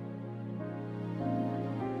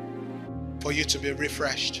for you to be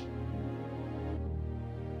refreshed.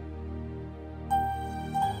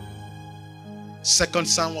 Second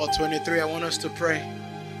Samuel 23, I want us to pray.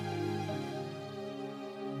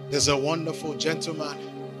 There's a wonderful gentleman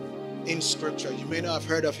in scripture. You may not have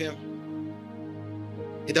heard of him.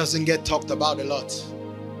 He doesn't get talked about a lot.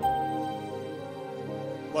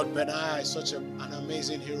 But Benaiah is such an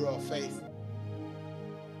amazing hero of faith.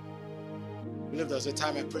 I believe there was a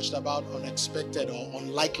time I preached about unexpected or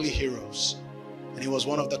unlikely heroes. And he was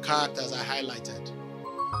one of the characters I highlighted.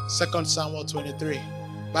 2 Samuel 23.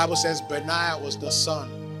 Bible says Benaiah was the son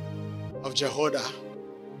of Jehoiada,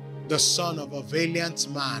 the son of a valiant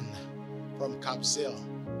man from Kabzeel.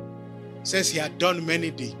 Says he had done many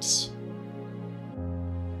deeds.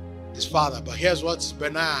 His father. But here's what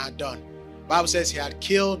Benaiah had done. Bible says he had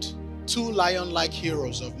killed 2 lion-like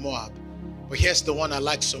heroes of Moab. But here's the one I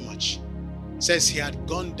like so much. It says he had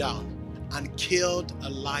gone down and killed a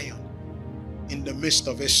lion in the midst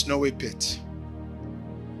of a snowy pit.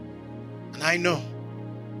 And I know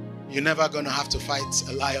you're never going to have to fight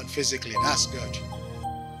a lion physically. That's good.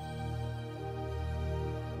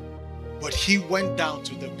 But he went down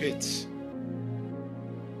to the pit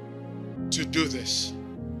to do this.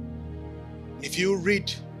 If you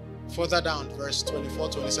read further down, verse 24,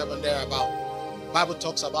 27, thereabout, Bible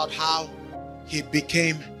talks about how he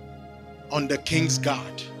became on the king's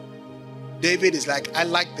guard. David is like, I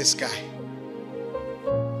like this guy.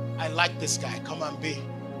 I like this guy. Come and be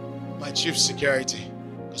my chief security.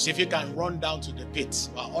 Because if you can run down to the pit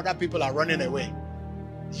while other people are running away,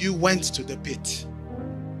 you went to the pit.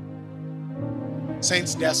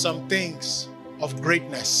 Saints, there are some things of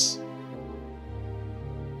greatness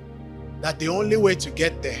that the only way to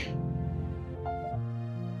get there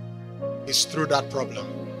is through that problem.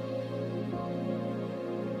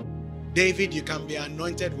 David, you can be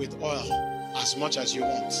anointed with oil as much as you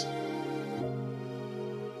want.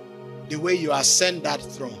 The way you ascend that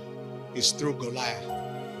throne is through Goliath.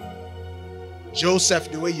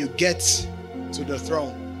 Joseph, the way you get to the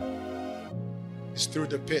throne is through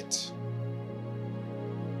the pit.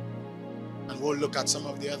 And we'll look at some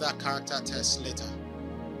of the other character tests later.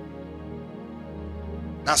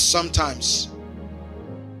 That sometimes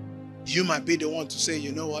you might be the one to say,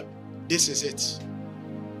 you know what? This is it.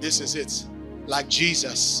 This is it. Like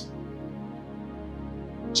Jesus.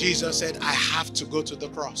 Jesus said, I have to go to the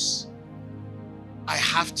cross. I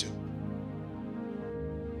have to.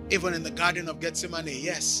 Even in the Garden of Gethsemane,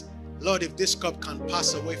 yes, Lord, if this cup can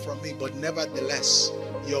pass away from me, but nevertheless,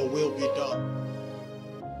 your will be done.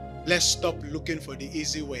 Let's stop looking for the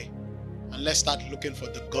easy way and let's start looking for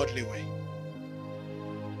the godly way.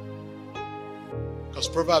 Because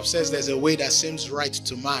Proverbs says there's a way that seems right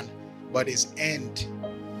to man, but his end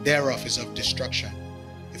thereof is of destruction.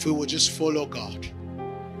 If we would just follow God.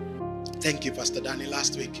 Thank you, Pastor Danny,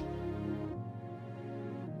 last week.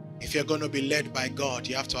 If you're going to be led by God,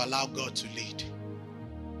 you have to allow God to lead.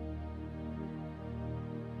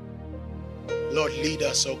 Lord, lead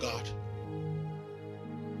us, oh God.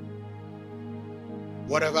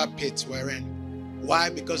 Whatever pit we're in. Why?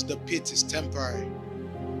 Because the pit is temporary.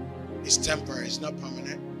 It's temporary. It's not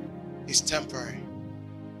permanent. It's temporary.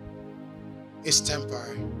 It's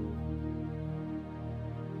temporary.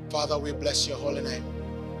 Father, we bless your holy name.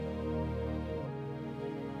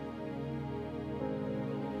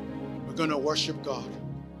 We're going to worship God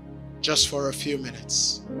just for a few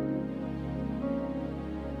minutes.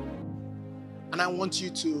 And I want you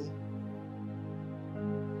to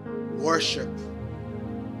worship.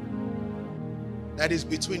 That is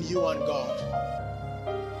between you and God.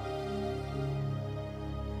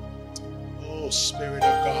 Oh, Spirit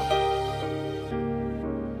of God.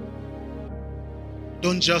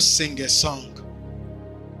 Don't just sing a song.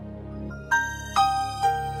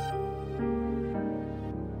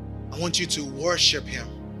 I want you to worship Him.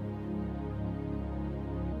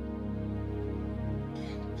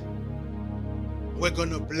 We're going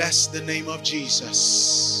to bless the name of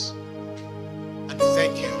Jesus and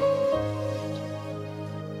thank Him.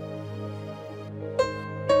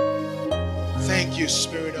 Thank you,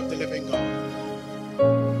 Spirit of the living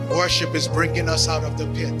God. Worship is bringing us out of the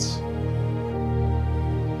pit.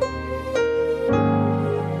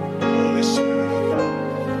 Holy Spirit.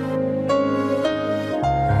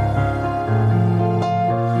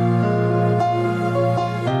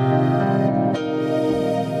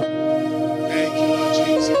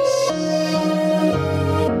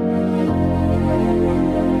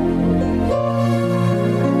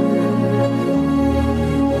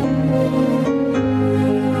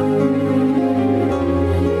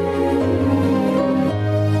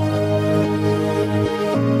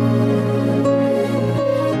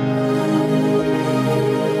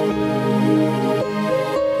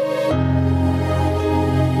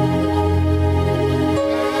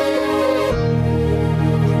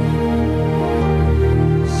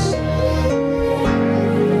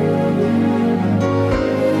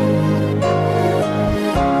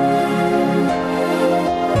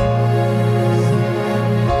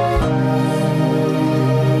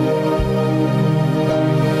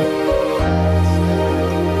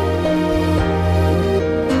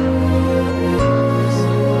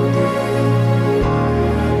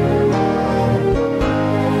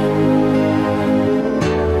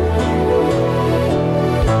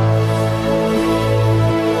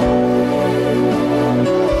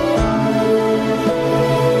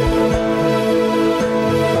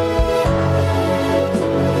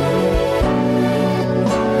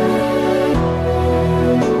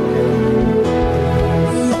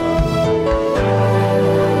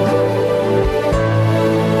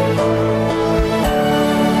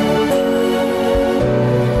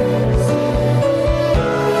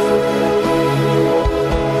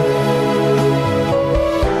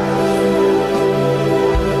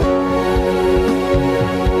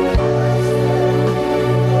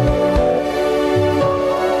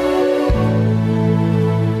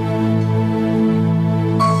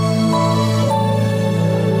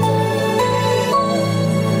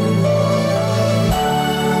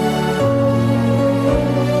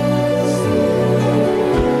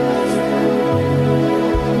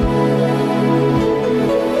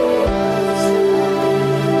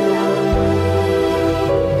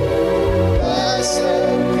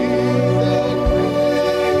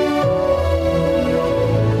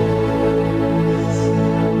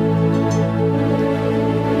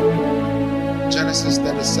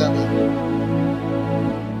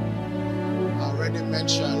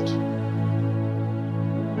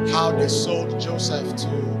 they sold Joseph to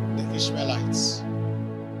the Ishmaelites.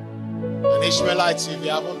 And Ishmaelites, if you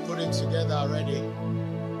haven't put it together already,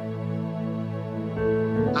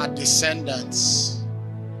 are descendants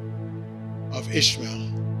of Ishmael.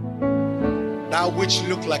 That which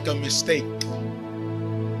looked like a mistake,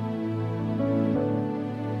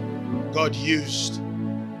 God used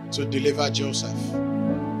to deliver Joseph.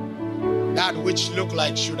 That which looked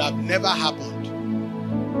like should have never happened,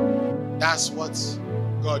 that's what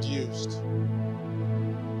God used.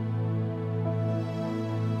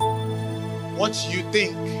 What you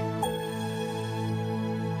think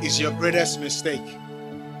is your greatest mistake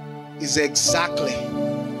is exactly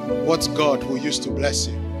what God will use to bless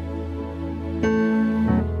you.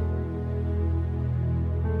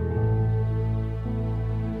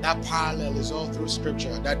 That parallel is all through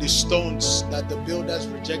scripture, that the stones that the builders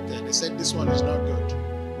rejected, they said this one is not good.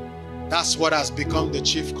 That's what has become the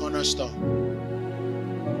chief cornerstone.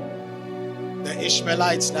 The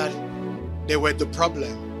Ishmaelites, that they were the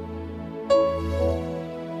problem,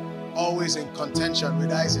 always in contention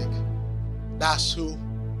with Isaac. That's who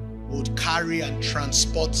would carry and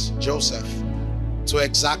transport Joseph to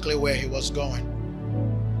exactly where he was going.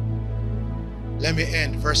 Let me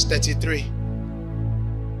end verse 33.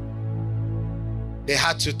 They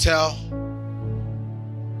had to tell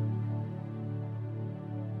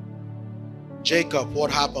Jacob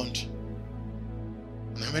what happened.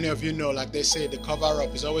 And how many of you know, like they say, the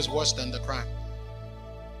cover-up is always worse than the crime.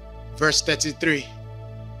 Verse 33.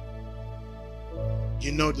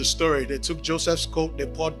 You know the story. They took Joseph's coat, they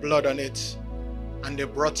poured blood on it, and they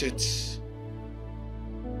brought it.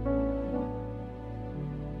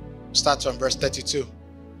 Starts from verse 32.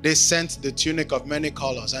 They sent the tunic of many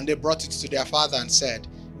colors, and they brought it to their father and said,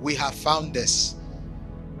 we have found this.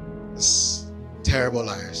 This terrible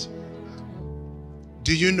liars.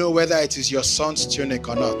 Do you know whether it is your son's tunic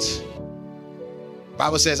or not? The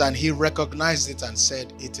Bible says, and he recognized it and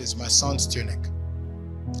said, it is my son's tunic.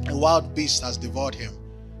 A wild beast has devoured him.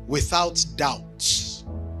 Without doubt,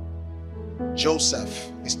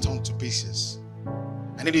 Joseph is torn to pieces.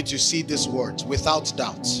 I need you to see these words, without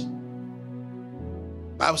doubt.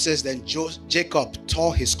 The Bible says, then Jacob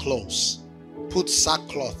tore his clothes, put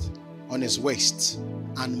sackcloth on his waist,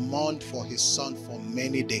 and mourned for his son for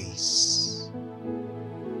many days.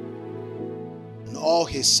 And all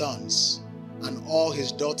his sons and all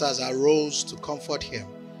his daughters arose to comfort him,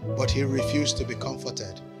 but he refused to be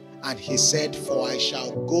comforted. And he said, for I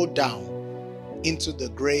shall go down into the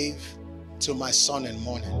grave to my son in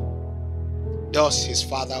mourning. Thus his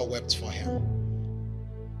father wept for him.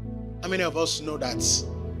 How many of us know that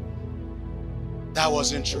that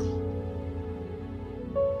wasn't true?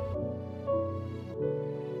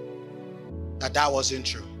 That wasn't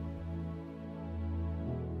true.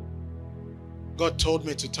 God told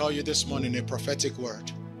me to tell you this morning a prophetic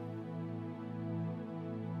word.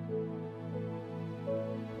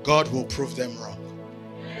 God will prove them wrong.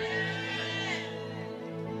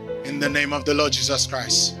 In the name of the Lord Jesus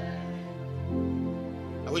Christ.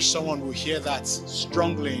 I wish someone would hear that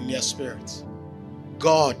strongly in their spirit.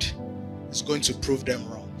 God is going to prove them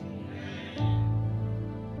wrong.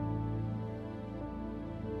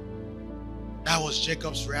 That was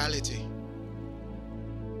Jacob's reality.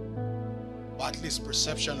 Or at least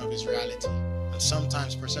perception of his reality. And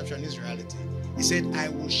sometimes perception is reality. He said, I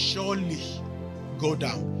will surely go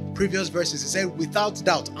down. Previous verses, he said, without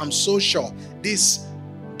doubt, I'm so sure this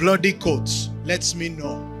bloody coat lets me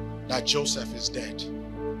know that Joseph is dead.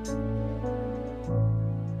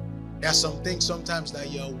 There are some things sometimes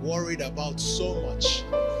that you're worried about so much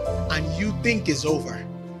and you think is over.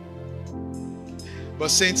 But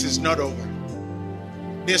saints, it's not over.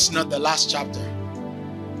 This is not the last chapter.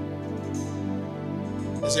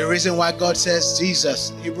 There's a reason why God says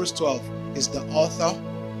Jesus, Hebrews 12, is the author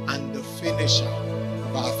and the finisher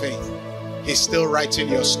of our faith. He's still writing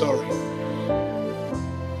your story.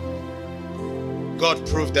 God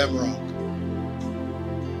proved them wrong.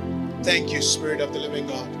 Thank you, Spirit of the living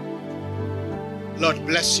God. Lord,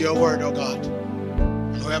 bless your word, oh God.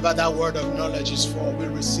 And whoever that word of knowledge is for, will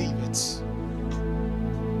receive it.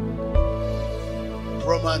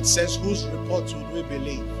 Romans says, whose report would we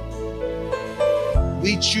believe?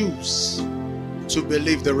 We choose to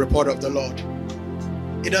believe the report of the Lord.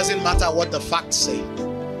 It doesn't matter what the facts say.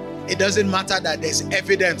 It doesn't matter that there's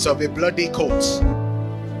evidence of a bloody coat.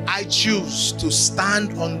 I choose to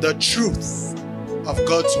stand on the truth of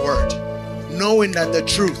God's word, knowing that the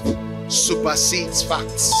truth supersedes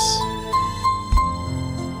facts.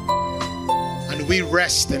 And we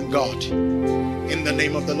rest in God in the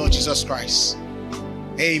name of the Lord Jesus Christ.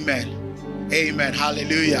 Amen. Amen.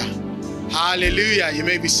 Hallelujah. Hallelujah. You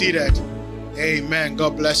may be seated. Amen.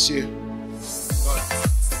 God bless you.